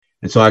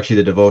And so actually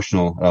the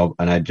devotional,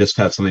 and I just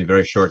have something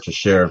very short to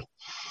share.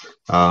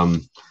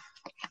 Um,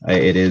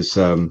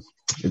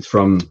 it's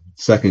from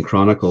Second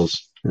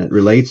Chronicles, and it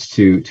relates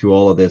to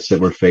all of this that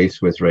we're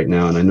faced with right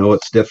now. And I know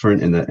it's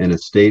different in the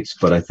States,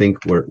 but I think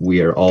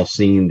we are all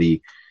seeing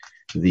the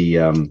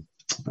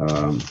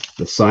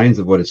signs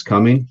of what is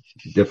coming.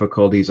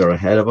 Difficulties are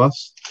ahead of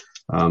us,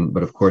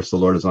 but of course the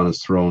Lord is on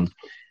His throne.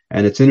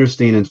 And it's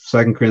interesting in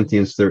 2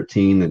 Corinthians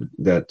 13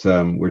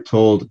 that we're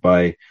told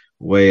by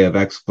way of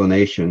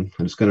explanation.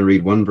 I'm just going to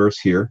read one verse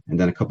here and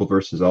then a couple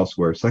verses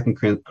elsewhere.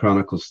 2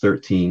 Chronicles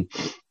 13,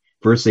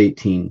 verse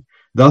 18.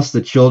 Thus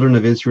the children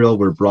of Israel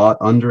were brought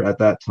under at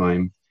that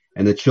time,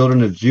 and the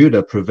children of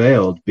Judah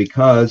prevailed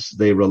because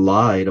they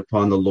relied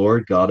upon the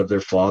Lord God of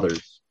their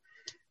fathers.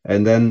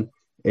 And then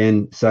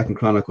in 2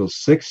 Chronicles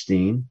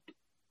 16,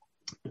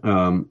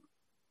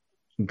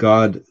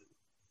 God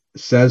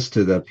says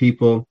to the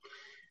people,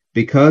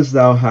 because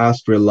thou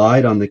hast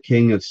relied on the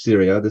king of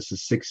Syria, this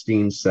is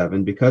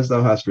 16:7, because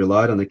thou hast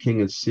relied on the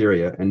king of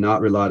Syria and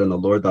not relied on the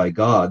Lord thy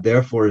God,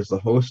 therefore is the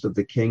host of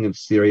the king of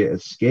Syria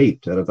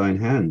escaped out of thine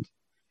hand.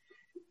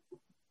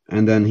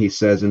 And then he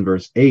says in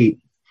verse 8,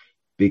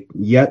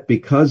 yet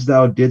because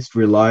thou didst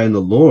rely on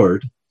the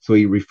Lord, so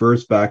he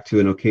refers back to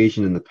an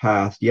occasion in the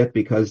past, yet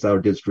because thou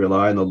didst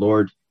rely on the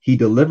Lord, he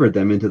delivered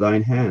them into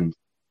thine hand.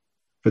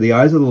 For the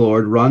eyes of the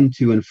Lord run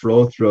to and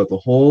fro throughout the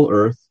whole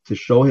earth to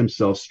show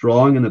himself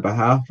strong in the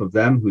behalf of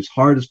them whose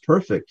heart is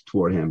perfect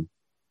toward him.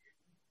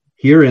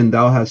 Herein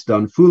thou hast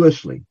done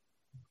foolishly.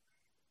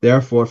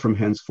 Therefore from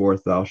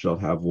henceforth thou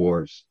shalt have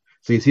wars.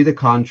 So you see the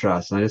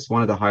contrast, and I just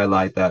wanted to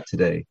highlight that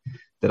today.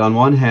 That on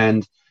one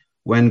hand,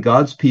 when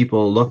God's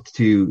people looked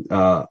to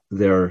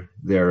their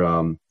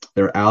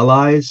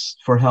allies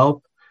for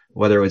help,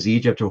 whether it was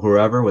Egypt or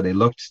whoever, where they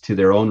looked to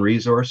their own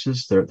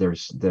resources,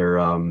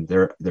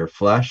 their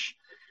flesh,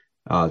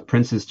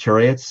 princes'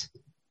 chariots,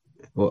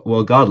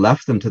 well, God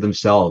left them to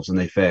themselves and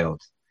they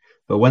failed.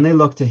 But when they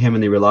looked to him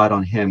and they relied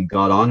on him,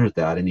 God honored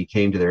that and he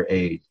came to their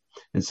aid.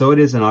 And so it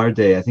is in our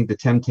day. I think the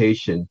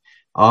temptation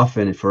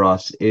often for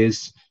us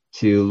is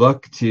to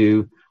look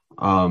to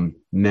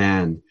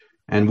man.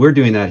 And we're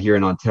doing that here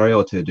in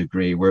Ontario to a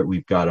degree, where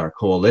we've got our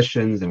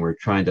coalitions and we're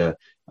trying to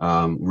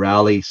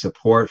rally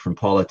support from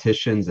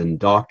politicians and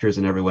doctors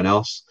and everyone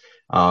else,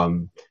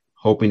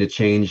 hoping to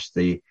change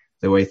the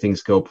way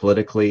things go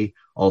politically.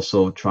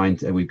 Also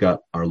we've got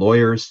our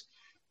lawyers.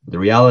 The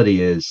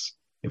reality is,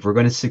 if we're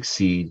going to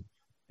succeed,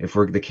 if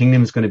the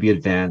kingdom is going to be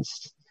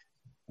advanced,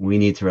 we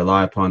need to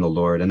rely upon the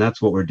Lord. And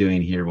that's what we're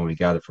doing here when we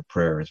gather for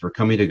prayer, is we're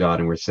coming to God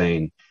and we're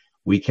saying,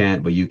 we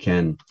can't, but you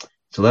can.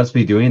 So let's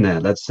be doing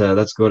that.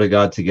 Let's go to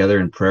God together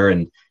in prayer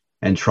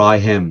and try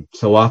him.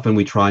 So often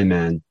we try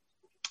man,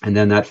 and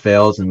then that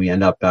fails and we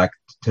end up back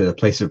to the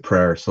place of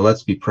prayer. So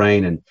let's be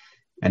praying and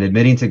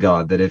admitting to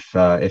God that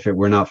if it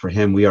were not for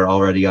him, we are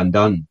already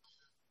undone.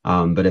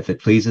 But if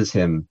it pleases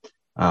him,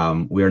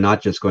 we are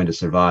not just going to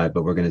survive,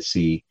 but we're going to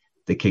see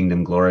the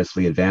kingdom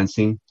gloriously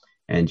advancing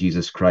and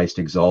Jesus Christ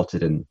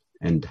exalted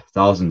and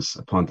thousands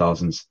upon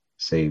thousands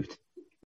saved.